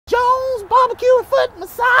barbecue and foot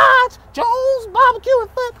massage. Jones barbecue and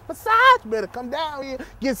foot massage. You better come down here,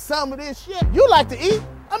 get some of this shit. You like to eat.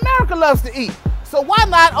 America loves to eat. So why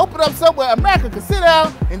not open up somewhere America can sit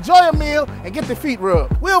down, enjoy a meal, and get their feet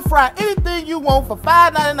rubbed? We'll fry anything you want for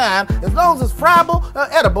 $5.99. As long as it's friable or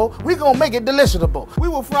edible, we're gonna make it deliciable. We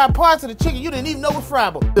will fry parts of the chicken you didn't even know was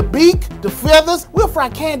friable. The beak, the feathers, we'll fry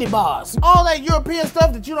candy bars. All that European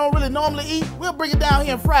stuff that you don't really normally eat, we'll bring it down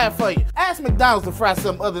here and fry it for you. Ask McDonald's to fry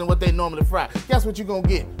something other than what they normally fry. Guess what you're gonna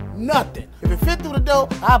get? Nothing. If it fit through the dough,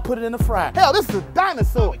 I'll put it in the fryer. Hell, this is a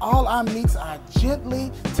dinosaur. All our meats are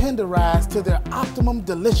gently tenderized to their optimum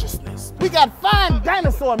deliciousness. We got fine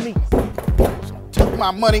dinosaur meats. Took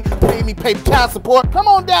my money, made me pay child support. Come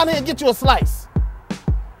on down here and get you a slice.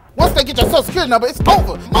 Once they get your social security number, it's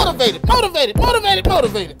over. Motivated, motivated, motivated,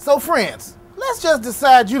 motivated. So friends, let's just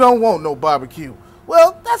decide you don't want no barbecue.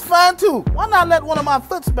 Well, that's fine too. Why not let one of my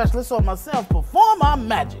foot specialists or myself perform our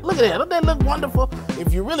magic? Look at that, don't they look wonderful?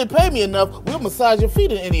 If you really pay me enough, we'll massage your feet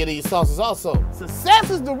in any of these sauces also. Success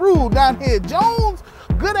is the rule down here at Jones.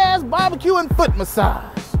 Good ass barbecue and foot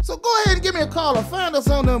massage. So go ahead and give me a call or find us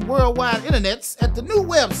on the worldwide internets at the new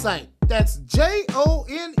website. That's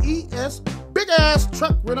JONES,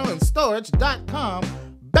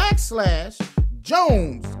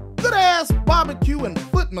 bigAssTruckRentalAndStorage.com/Jones. Good ass barbecue and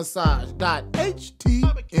foot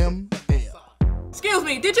massage.html. Excuse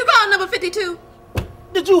me, did you call number 52?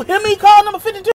 Did you hear me call number 52?